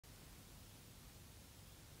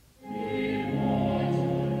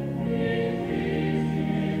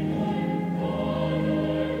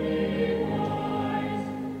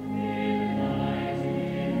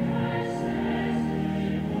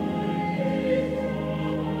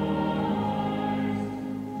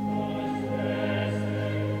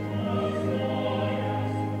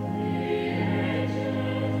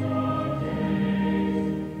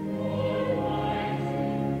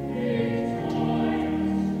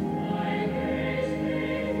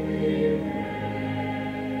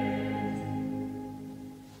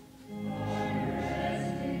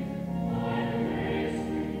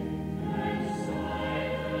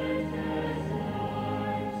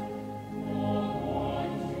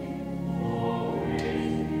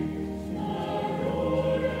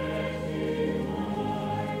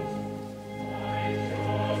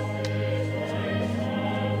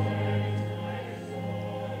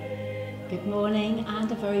Good morning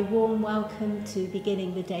and a very warm welcome to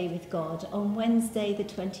Beginning the Day with God on Wednesday the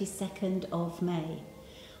 22nd of May.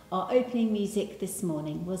 Our opening music this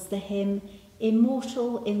morning was the hymn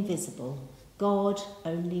Immortal Invisible, God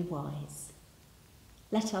Only Wise.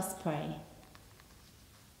 Let us pray.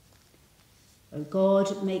 O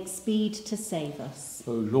God, make speed to save us.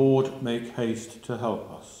 O Lord, make haste to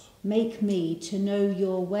help us. Make me to know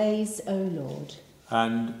your ways, O Lord.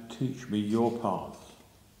 And teach me your paths.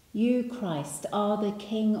 You, Christ, are the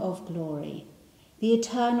King of glory, the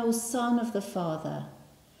eternal Son of the Father.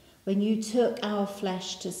 When you took our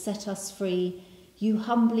flesh to set us free, you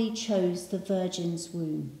humbly chose the Virgin's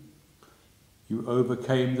womb. You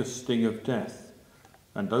overcame the sting of death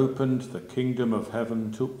and opened the kingdom of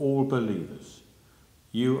heaven to all believers.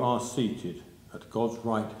 You are seated at God's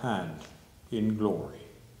right hand in glory.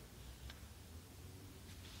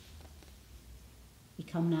 We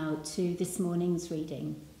come now to this morning's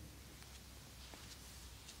reading.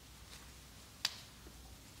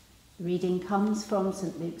 The reading comes from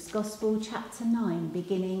St. Luke's Gospel, chapter 9,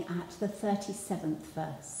 beginning at the 37th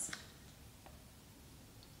verse.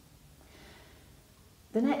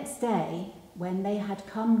 The next day, when they had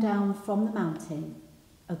come down from the mountain,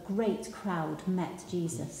 a great crowd met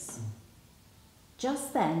Jesus.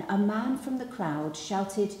 Just then, a man from the crowd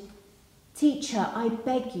shouted, "Teacher, I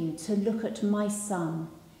beg you to look at my son.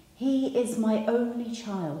 He is my only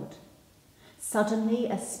child." Suddenly,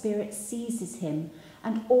 a spirit seizes him,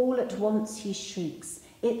 and all at once he shrieks.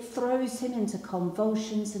 It throws him into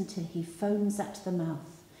convulsions until he foams at the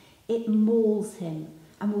mouth. It mauls him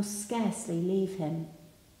and will scarcely leave him.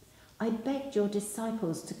 I begged your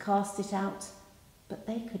disciples to cast it out, but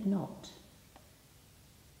they could not.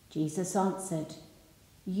 Jesus answered,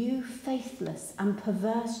 "You faithless and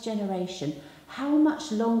perverse generation, how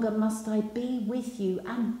much longer must I be with you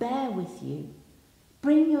and bear with you?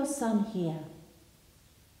 Bring your son here."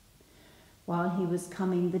 While he was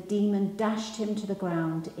coming, the demon dashed him to the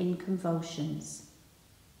ground in convulsions.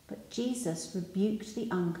 But Jesus rebuked the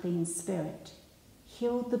unclean spirit,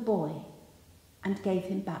 healed the boy, and gave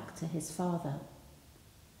him back to his father.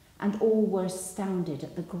 And all were astounded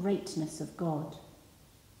at the greatness of God.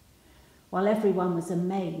 While everyone was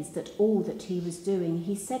amazed at all that he was doing,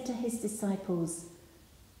 he said to his disciples,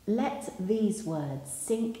 "Let these words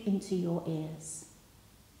sink into your ears.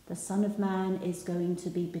 The Son of Man is going to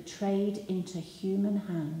be betrayed into human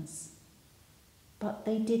hands." But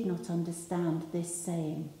they did not understand this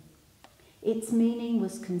saying. Its meaning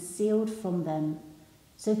was concealed from them,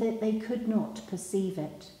 so that they could not perceive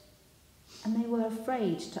it. And they were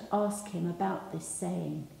afraid to ask him about this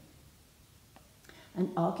saying.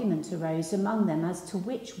 An argument arose among them as to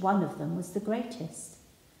which one of them was the greatest.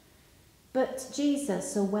 But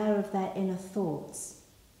Jesus, aware of their inner thoughts,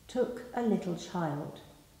 took a little child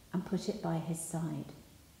and put it by his side,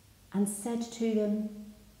 and said to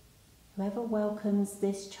them, "Whoever welcomes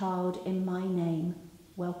this child in my name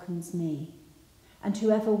welcomes me, and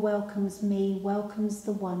whoever welcomes me welcomes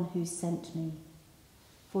the one who sent me.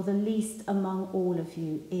 For the least among all of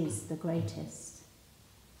you is the greatest."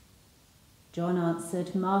 John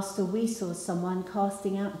answered, "Master, we saw someone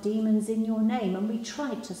casting out demons in your name, and we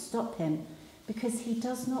tried to stop him, because he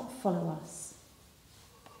does not follow us."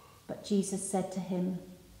 But Jesus said to him,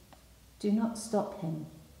 "Do not stop him,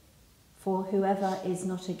 for whoever is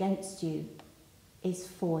not against you is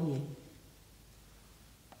for you."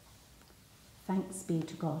 Thanks be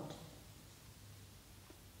to God.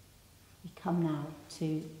 We come now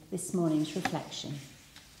to this morning's reflection.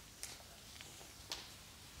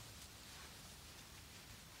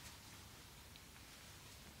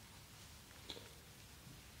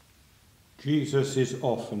 Jesus is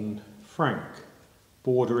often frank,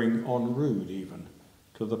 bordering on rude even,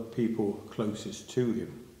 to the people closest to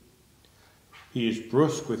him. He is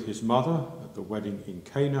brusque with his mother at the wedding in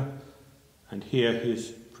Cana, and here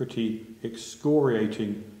his pretty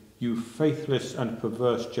excoriating, "You faithless and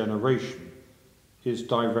perverse generation," is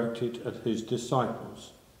directed at his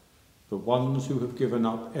disciples, the ones who have given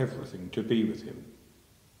up everything to be with him.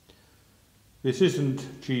 This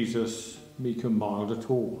isn't Jesus meek and mild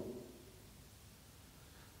at all.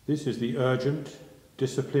 This is the urgent,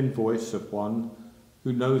 disciplined voice of one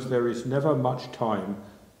who knows there is never much time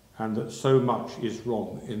and that so much is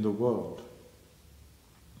wrong in the world.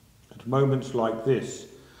 At moments like this,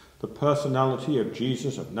 the personality of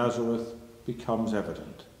Jesus of Nazareth becomes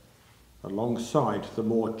evident, alongside the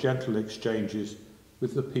more gentle exchanges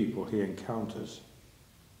with the people he encounters.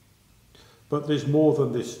 But there's more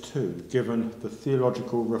than this too, given the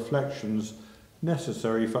theological reflections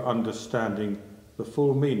necessary for understanding the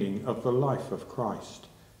full meaning of the life of Christ,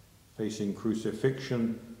 facing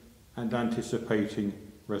crucifixion, and anticipating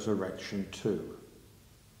resurrection too.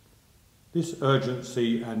 This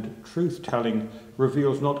urgency and truth-telling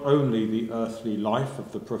reveals not only the earthly life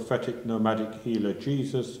of the prophetic nomadic healer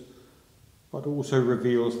Jesus, but also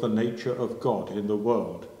reveals the nature of God in the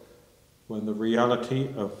world, when the reality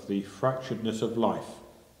of the fracturedness of life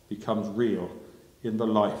becomes real in the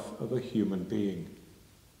life of a human being,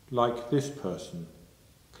 like this person,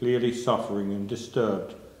 clearly suffering and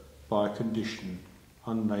disturbed by a condition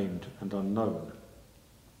unnamed and unknown.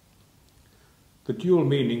 The dual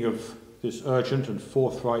meaning of this urgent and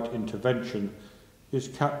forthright intervention is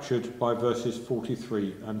captured by verses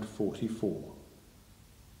 43 and 44.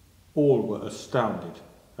 All were astounded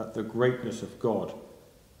at the greatness of God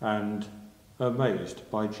and amazed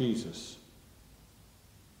by Jesus.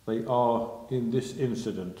 They are, in this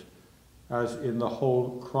incident, as in the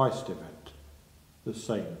whole Christ event, the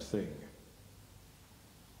same thing.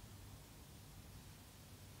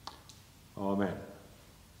 Amen.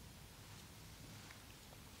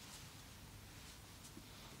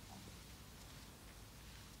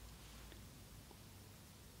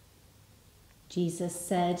 Jesus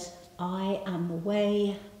said, "I am the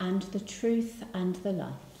way and the truth and the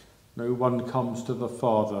life. No one comes to the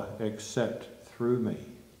Father except through me."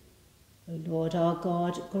 O Lord our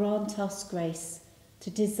God, grant us grace to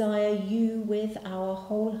desire you with our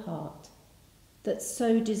whole heart, that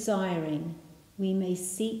so desiring we may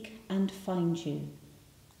seek and find you,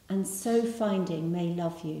 and so finding may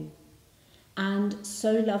love you, and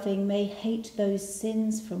so loving may hate those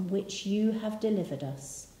sins from which you have delivered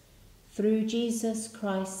us. Through Jesus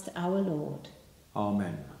Christ our Lord.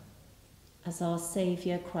 Amen. As our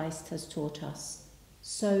Saviour Christ has taught us,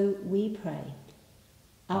 so we pray.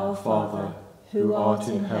 Our Father, who art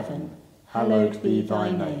in heaven, hallowed be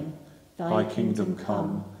thy name. Thy kingdom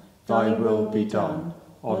come, thy will be done,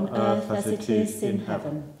 on earth as it is in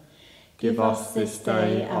heaven. Give us this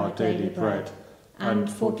day our daily bread, and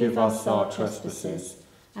forgive us our trespasses,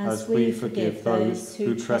 as we forgive those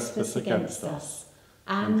who trespass against us.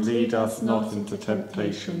 And lead us not into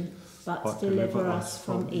temptation, but deliver us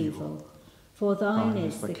from evil. For thine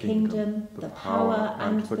is the kingdom, the power,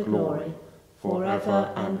 and the glory,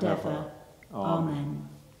 forever and ever. Amen.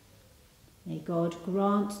 May God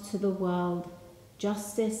grant to the world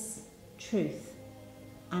justice, truth,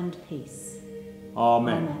 and peace.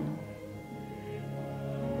 Amen. Amen.